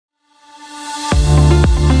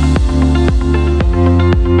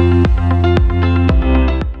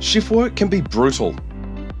Shift work can be brutal,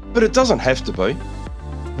 but it doesn't have to be.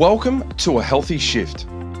 Welcome to A Healthy Shift.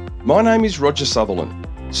 My name is Roger Sutherland,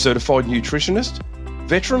 certified nutritionist,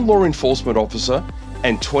 veteran law enforcement officer,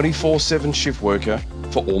 and 24/7 shift worker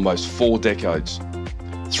for almost 4 decades.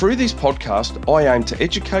 Through this podcast, I aim to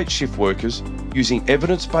educate shift workers using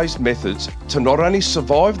evidence-based methods to not only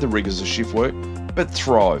survive the rigours of shift work, but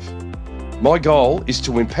thrive. My goal is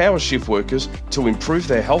to empower shift workers to improve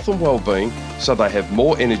their health and well-being so they have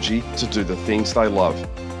more energy to do the things they love.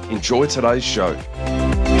 Enjoy today's show.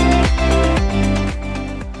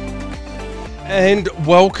 And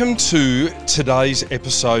welcome to today's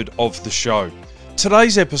episode of the show.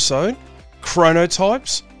 Today's episode,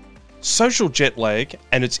 Chronotypes, social jet lag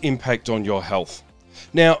and its impact on your health.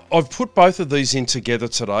 Now, I've put both of these in together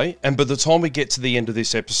today, and by the time we get to the end of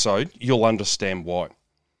this episode, you'll understand why.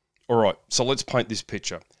 Alright, so let's paint this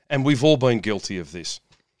picture, and we've all been guilty of this.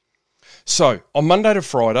 So, on Monday to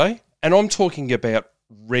Friday, and I'm talking about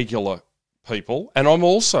regular people, and I'm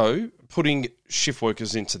also putting shift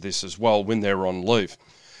workers into this as well when they're on leave.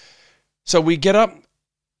 So we get up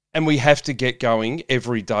and we have to get going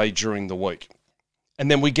every day during the week. And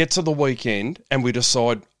then we get to the weekend and we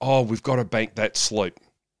decide, we've got to bank that sleep,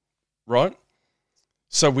 right?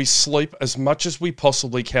 So we sleep as much as we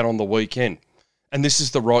possibly can on the weekend. And this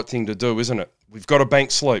is the right thing to do, isn't it? We've got to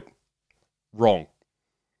bank sleep. Wrong.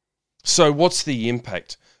 So what's the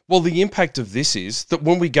impact? Well, the impact of this is that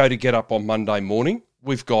when we go to get up on Monday morning,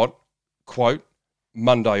 we've got, quote,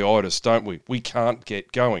 Monday-itis, don't we? We can't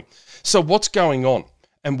get going. So what's going on?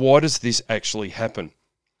 And why does this actually happen?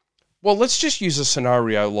 Well, let's just use a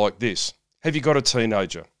scenario like this. Have you got a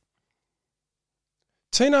teenager?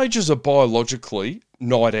 Teenagers are biologically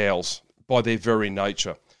night owls by their very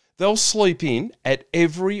nature. They'll sleep in at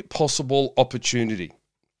every possible opportunity,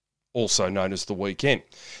 also known as the weekend.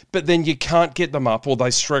 But then you can't get them up or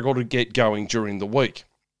they struggle to get going during the week,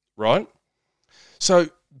 right? So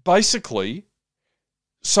basically,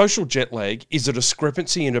 social jet lag is a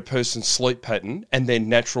discrepancy in a person's sleep pattern and their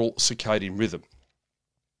natural circadian rhythm.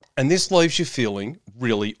 And this leaves you feeling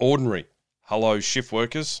really ordinary. Hello, shift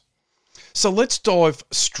workers. So let's dive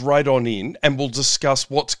straight on in and we'll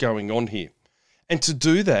discuss what's going on here. And to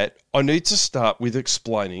do that, I need to start with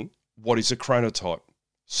explaining what is a chronotype.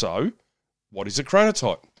 So, what is a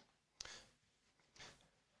chronotype?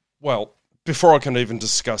 Well, before I can even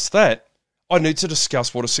discuss that, I need to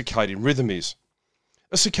discuss what a circadian rhythm is.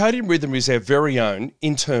 A circadian rhythm is our very own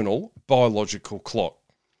internal biological clock.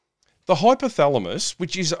 The hypothalamus,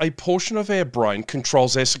 which is a portion of our brain,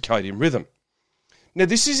 controls our circadian rhythm. Now,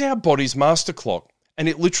 this is our body's master clock, and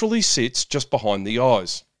it literally sits just behind the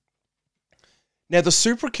eyes. Now, the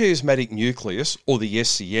suprachiasmatic nucleus, or the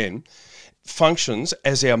SCN, functions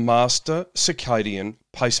as our master circadian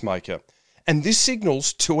pacemaker, and this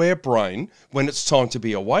signals to our brain when it's time to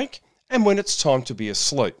be awake and when it's time to be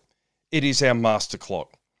asleep. It is our master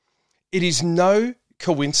clock. It is no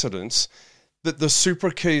coincidence that the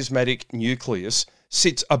suprachiasmatic nucleus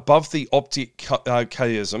sits above the optic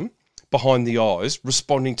chiasm behind the eyes,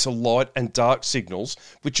 responding to light and dark signals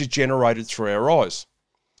which are generated through our eyes.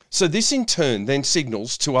 So this in turn then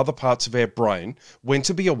signals to other parts of our brain when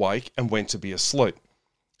to be awake and when to be asleep.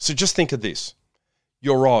 So just think of this.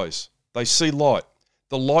 Your eyes, they see light.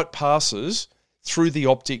 The light passes through the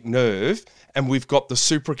optic nerve and we've got the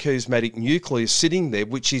suprachiasmatic nucleus sitting there,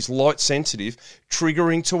 which is light sensitive,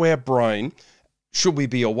 triggering to our brain, should we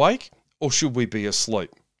be awake or should we be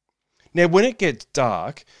asleep? Now, when it gets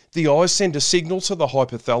dark, the eyes send a signal to the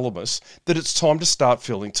hypothalamus that it's time to start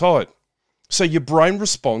feeling tired. So your brain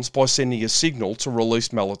responds by sending a signal to release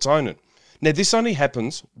melatonin. Now, this only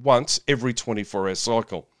happens once every 24-hour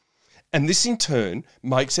cycle. And this in turn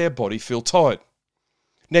makes our body feel tired.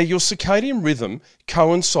 Now, your circadian rhythm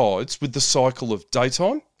coincides with the cycle of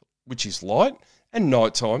daytime, which is light, and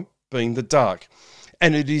nighttime, being the dark.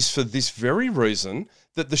 And it is for this very reason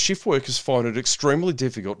that the shift workers find it extremely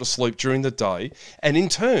difficult to sleep during the day and in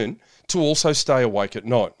turn to also stay awake at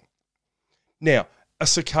night. Now, a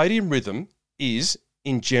circadian rhythm is,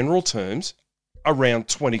 in general terms, around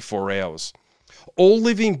 24 hours. All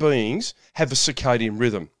living beings have a circadian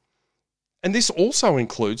rhythm. And this also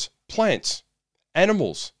includes plants,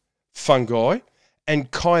 animals, fungi,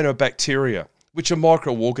 and cyanobacteria, which are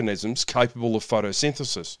microorganisms capable of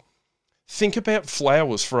photosynthesis. Think about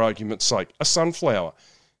flowers for argument's sake. A sunflower.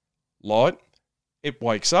 Light, it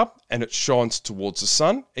wakes up and it shines towards the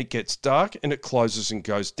sun, it gets dark and it closes and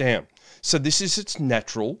goes down. So this is its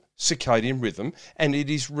natural circadian rhythm and it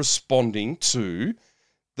is responding to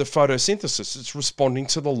the photosynthesis. It's responding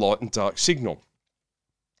to the light and dark signal.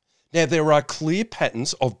 Now, there are clear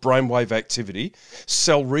patterns of brainwave activity,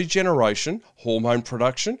 cell regeneration, hormone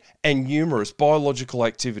production, and numerous biological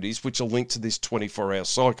activities which are linked to this 24-hour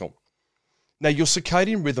cycle. Now, your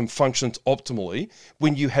circadian rhythm functions optimally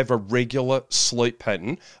when you have a regular sleep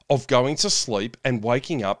pattern of going to sleep and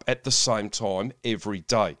waking up at the same time every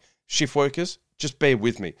day. Shift workers, just bear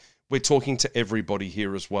with me. We're talking to everybody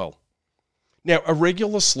here as well. Now,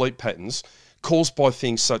 irregular sleep patterns caused by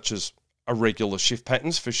things such as irregular shift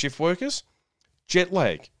patterns for shift workers, jet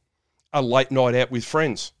lag, a late night out with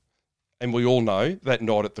friends, and we all know that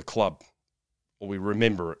night at the club, or we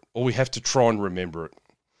remember it, or we have to try and remember it.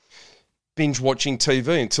 Binge watching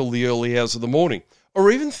TV until the early hours of the morning,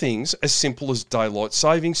 or even things as simple as daylight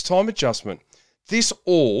savings time adjustment. This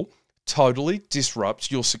all totally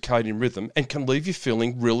disrupts your circadian rhythm and can leave you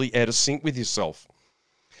feeling really out of sync with yourself.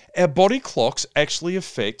 Our body clocks actually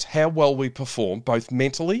affect how well we perform both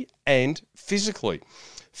mentally and physically.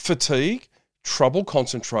 Fatigue, trouble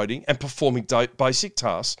concentrating, and performing basic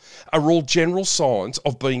tasks are all general signs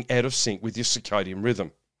of being out of sync with your circadian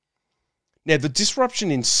rhythm. Now, the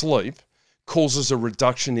disruption in sleep causes a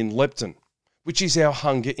reduction in leptin, which is our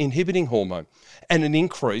hunger inhibiting hormone, and an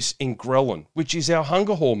increase in ghrelin, which is our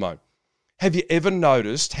hunger hormone. Have you ever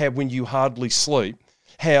noticed how when you hardly sleep,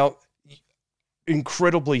 how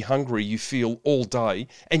incredibly hungry you feel all day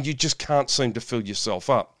and you just can't seem to fill yourself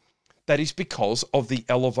up? That is because of the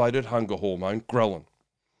elevated hunger hormone ghrelin.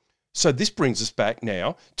 So this brings us back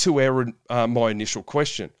now to my initial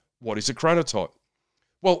question. What is a chronotype?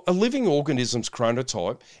 Well, a living organism's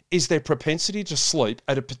chronotype is their propensity to sleep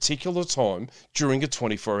at a particular time during a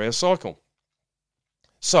 24-hour cycle.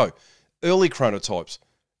 So, early chronotypes,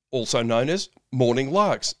 also known as morning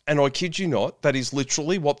larks, and I kid you not, that is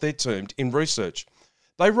literally what they're termed in research.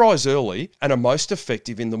 They rise early and are most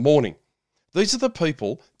effective in the morning. These are the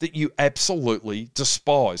people that you absolutely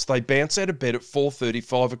despise. They bounce out of bed at 4:30,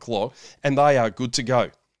 5 o'clock, and they are good to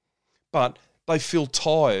go. But they feel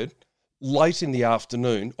tired late in the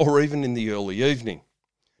afternoon or even in the early evening.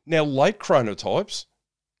 Now, late chronotypes,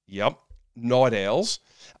 night owls,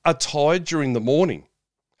 are tired during the morning.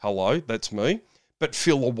 Hello, that's me. But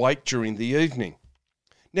feel awake during the evening.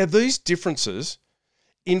 Now, these differences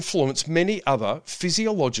influence many other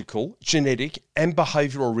physiological, genetic, and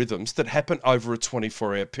behavioural rhythms that happen over a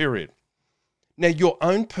 24-hour period. Now, your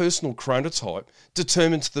own personal chronotype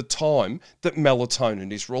determines the time that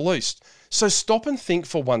melatonin is released. So stop and think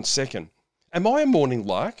for 1 second. Am I a morning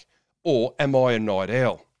lark or am I a night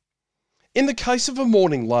owl? In the case of a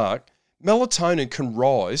morning lark, melatonin can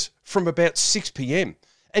rise from about 6 p.m.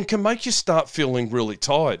 and can make you start feeling really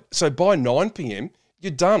tired. So by 9 p.m,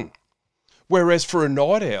 you're done. Whereas for a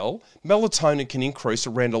night owl, melatonin can increase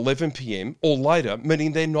around 11 p.m. or later,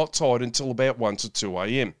 meaning they're not tired until about 1 to 2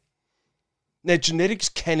 a.m. Now, genetics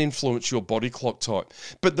can influence your body clock type,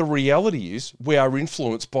 but the reality is we are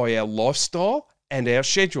influenced by our lifestyle and our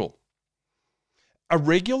schedule. A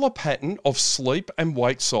regular pattern of sleep and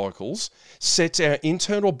wake cycles sets our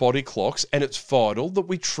internal body clocks, and it's vital that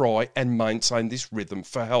we try and maintain this rhythm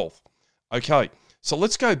for health. Okay, so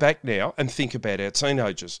let's go back now and think about our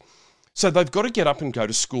teenagers. So they've got to get up and go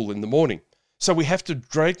to school in the morning. So we have to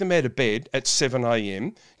drag them out of bed at 7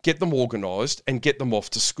 a.m, get them organised and get them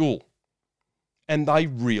off to school. And they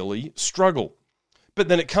really struggle. But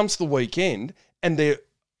then it comes the weekend and they're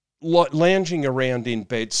lounging around in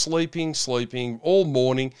bed, sleeping all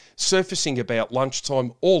morning, surfacing about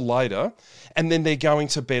lunchtime or later, and then they're going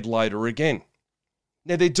to bed later again.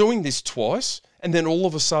 Now, they're doing this twice, and then all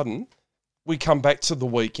of a sudden, we come back to the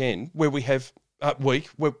weekend where we have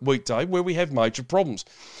weekday where we have major problems.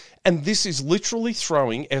 And this is literally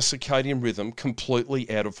throwing our circadian rhythm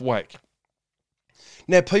completely out of whack.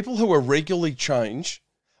 Now, people who are regularly change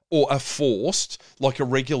or are forced, like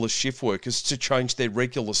irregular shift workers, to change their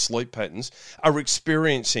regular sleep patterns are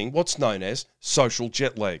experiencing what's known as social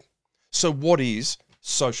jet lag. So what is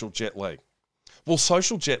social jet lag? Well,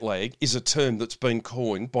 social jet lag is a term that's been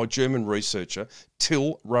coined by German researcher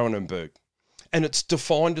Till Rauschenberg, and it's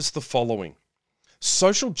defined as the following.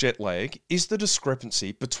 Social jet lag is the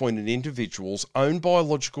discrepancy between an individual's own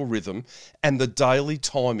biological rhythm and the daily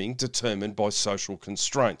timing determined by social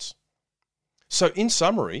constraints. So in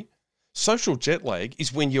summary, social jet lag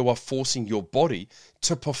is when you are forcing your body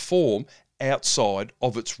to perform outside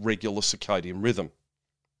of its regular circadian rhythm.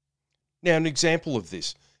 Now, an example of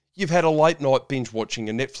this, you've had a late night binge watching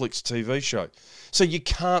a Netflix TV show, so you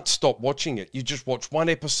can't stop watching it. You just watch one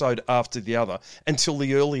episode after the other until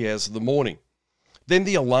the early hours of the morning. Then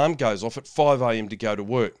the alarm goes off at 5 a.m. to go to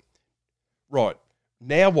work. Right.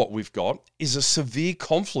 Now what we've got is a severe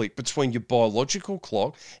conflict between your biological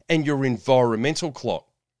clock and your environmental clock.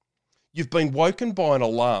 You've been woken by an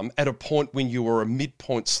alarm at a point when you were a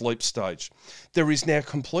midpoint sleep stage. There is now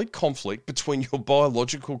complete conflict between your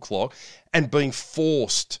biological clock and being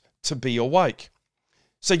forced to be awake.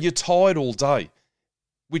 So you're tired all day,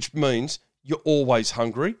 which means you're always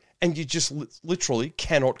hungry and you just literally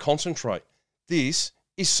cannot concentrate. This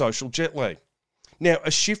is social jet lag. Now,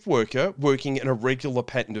 a shift worker working in a regular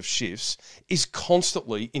pattern of shifts is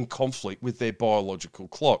constantly in conflict with their biological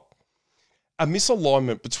clock. A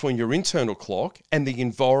misalignment between your internal clock and the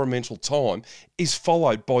environmental time is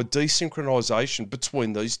followed by desynchronization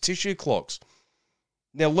between these tissue clocks.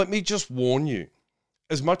 Now, let me just warn you,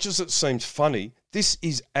 as much as it seems funny, this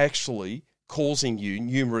is actually causing you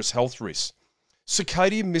numerous health risks.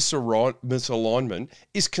 Circadian misalignment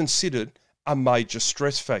is considered a major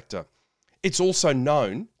stress factor. It's also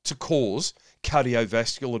known to cause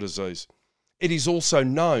cardiovascular disease. It is also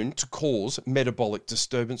known to cause metabolic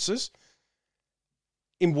disturbances.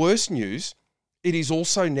 In worse news, it is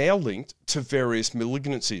also now linked to various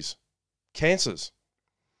malignancies, cancers.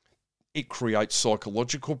 It creates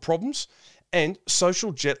psychological problems, and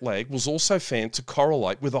social jet lag was also found to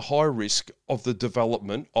correlate with a high risk of the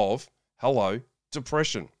development of,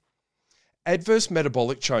 depression. Adverse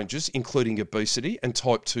metabolic changes, including obesity and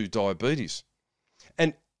type 2 diabetes.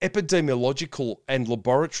 And epidemiological and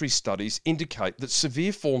laboratory studies indicate that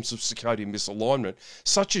severe forms of circadian misalignment,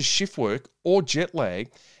 such as shift work or jet lag,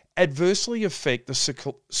 adversely affect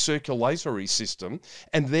the circulatory system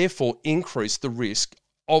and therefore increase the risk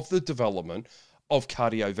of the development of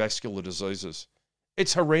cardiovascular diseases.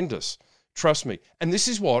 It's horrendous, trust me. And this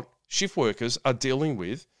is what shift workers are dealing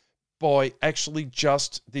with by actually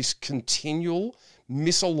just this continual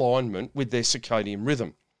misalignment with their circadian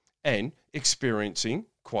rhythm and experiencing,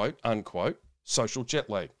 quote unquote, social jet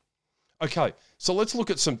lag. Okay, so let's look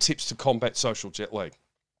at some tips to combat social jet lag.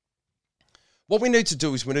 What we need to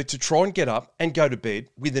do is we need to try and get up and go to bed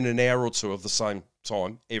within an hour or two of the same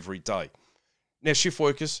time every day. Now, shift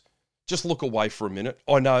workers, just look away for a minute.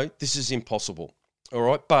 I know this is impossible, all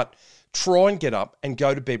right? But try and get up and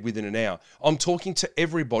go to bed within an hour. I'm talking to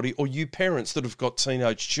everybody or you parents that have got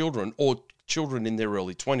teenage children or children in their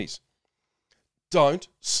early 20s. Don't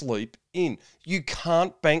sleep in. You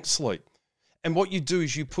can't bank sleep. And what you do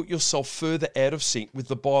is you put yourself further out of sync with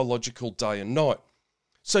the biological day and night.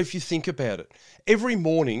 So if you think about it, every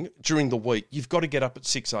morning during the week, you've got to get up at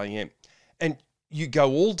 6 a.m. and you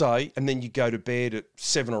go all day and then you go to bed at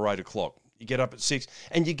 7 or 8 o'clock. You get up at 6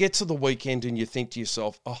 and you get to the weekend and you think to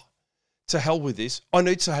yourself, to hell with this, I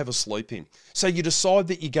need to have a sleep in. So you decide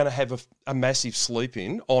that you're going to have a massive sleep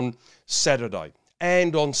in on Saturday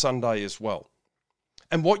and on Sunday as well.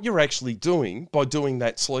 And what you're actually doing by doing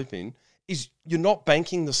that sleep in is you're not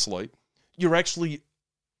banking the sleep. You're actually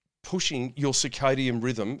pushing your circadian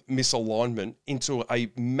rhythm misalignment into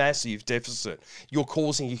a massive deficit. You're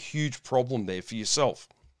causing a huge problem there for yourself.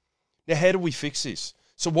 Now, how do we fix this?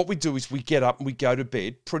 So what we do is we get up and we go to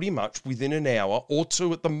bed pretty much within an hour or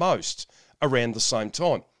two at the most around the same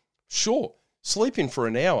time. Sure, sleep in for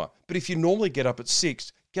an hour, but if you normally get up at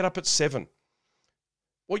 6, get up at 7.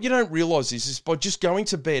 What you don't realise is by just going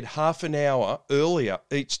to bed half an hour earlier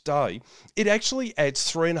each day, it actually adds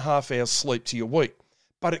 3.5 hours sleep to your week,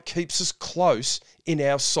 but it keeps us close in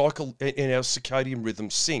our cycle, in our circadian rhythm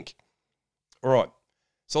sync. All right,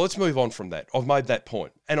 so let's move on from that. I've made that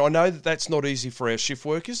point. And I know that that's not easy for our shift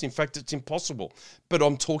workers. In fact, it's impossible, but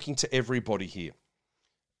I'm talking to everybody here.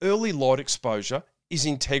 Early light exposure is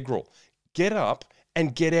integral. Get up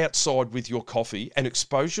and get outside with your coffee and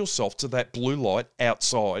expose yourself to that blue light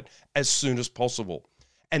outside as soon as possible.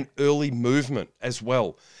 And early movement as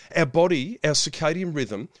well. Our body, our circadian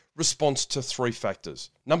rhythm, responds to 3 factors.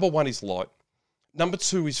 Number 1 is light. Number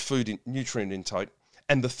 2 is nutrient intake.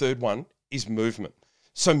 And the third one is movement.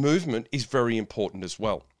 So movement is very important as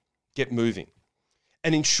well. Get moving.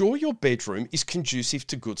 And ensure your bedroom is conducive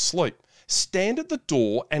to good sleep. Stand at the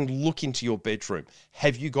door and look into your bedroom.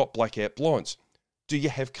 Have you got blackout blinds? Do you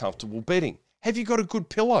have comfortable bedding? Have you got a good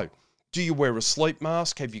pillow? Do you wear a sleep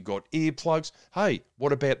mask? Have you got earplugs? Hey,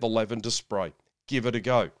 what about the lavender spray? Give it a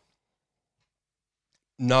go.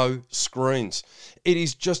 No screens. It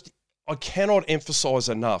is just, I cannot emphasize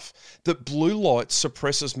enough that blue light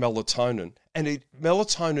suppresses melatonin, and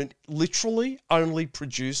melatonin literally only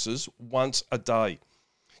produces once a day.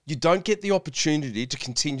 You don't get the opportunity to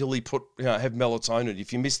continually have melatonin.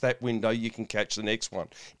 If you miss that window, you can catch the next one.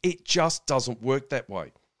 It just doesn't work that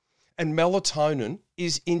way. And melatonin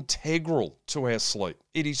is integral to our sleep.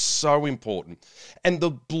 It is so important. And the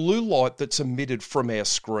blue light that's emitted from our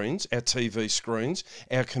screens, our TV screens,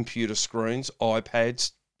 our computer screens,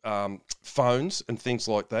 iPads, phones and things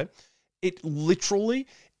like that, it literally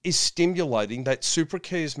is stimulating that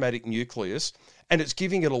suprachiasmatic nucleus, and it's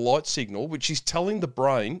giving it a light signal, which is telling the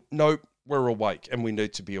brain, no, we're awake and we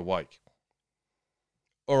need to be awake.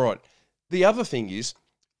 All right. The other thing is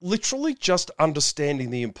literally just understanding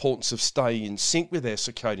the importance of staying in sync with our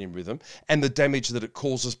circadian rhythm and the damage that it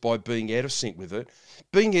causes by being out of sync with it.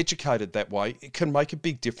 Being educated that way, it can make a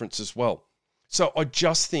big difference as well. So I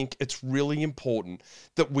just think it's really important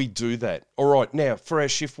that we do that. All right. Now, for our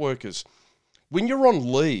shift workers, when you're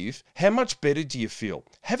on leave, how much better do you feel?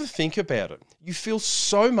 Have a think about it. You feel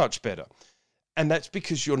so much better. And that's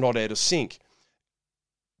because you're not out of sync.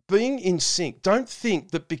 Being in sync, don't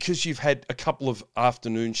think that because you've had a couple of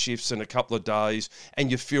afternoon shifts and a couple of days and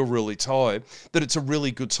you feel really tired, that it's a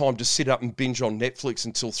really good time to sit up and binge on Netflix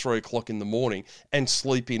until 3 o'clock in the morning and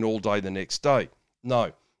sleep in all day the next day.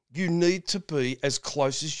 No. You need to be as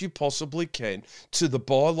close as you possibly can to the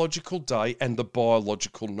biological day and the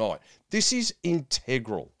biological night. This is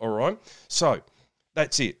integral, all right? So,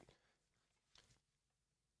 that's it.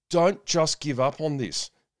 Don't just give up on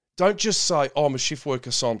this. Don't just say, oh, I'm a shift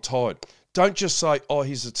worker, so I'm tired. Don't just say, oh,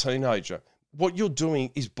 he's a teenager. What you're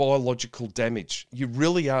doing is biological damage. You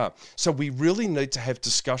really are. So we really need to have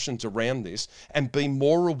discussions around this and be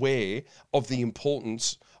more aware of the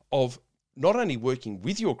importance of not only working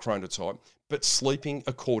with your chronotype, but sleeping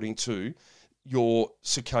according to your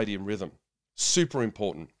circadian rhythm. Super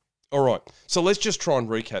important. All right, so let's just try and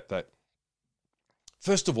recap that.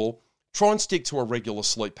 First of all, try and stick to a regular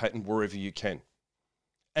sleep pattern wherever you can.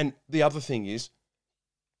 And the other thing is,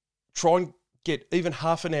 try and get even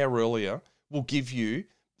half an hour earlier will give you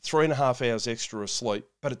 3.5 hours extra of sleep,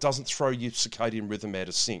 but it doesn't throw your circadian rhythm out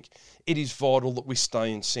of sync. It is vital that we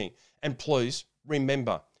stay in sync. And please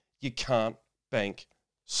remember, you can't bank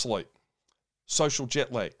sleep. Social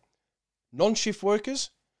jet lag. Non-shift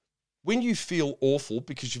workers, when you feel awful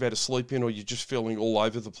because you've had a sleep in or you're just feeling all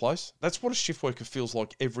over the place, that's what a shift worker feels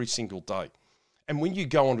like every single day. And when you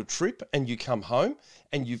go on a trip and you come home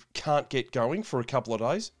and you can't get going for a couple of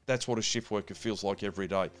days, that's what a shift worker feels like every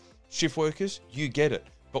day. Shift workers, you get it.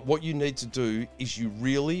 But what you need to do is you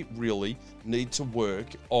really, really need to work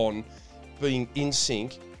on being in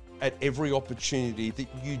sync at every opportunity that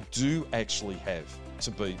you do actually have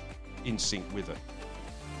to be in sync with it.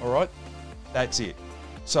 All right? That's it.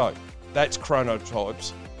 So that's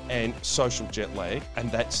chronotypes and social jet lag,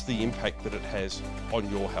 and that's the impact that it has on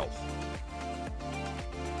your health.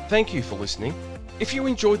 Thank you for listening. If you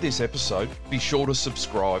enjoyed this episode, be sure to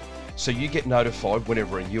subscribe so you get notified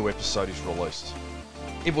whenever a new episode is released.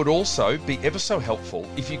 It would also be ever so helpful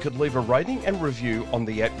if you could leave a rating and review on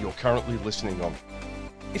the app you're currently listening on.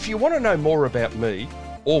 If you want to know more about me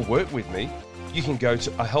or work with me, you can go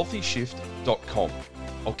to ahealthyshift.com.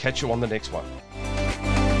 I'll catch you on the next one.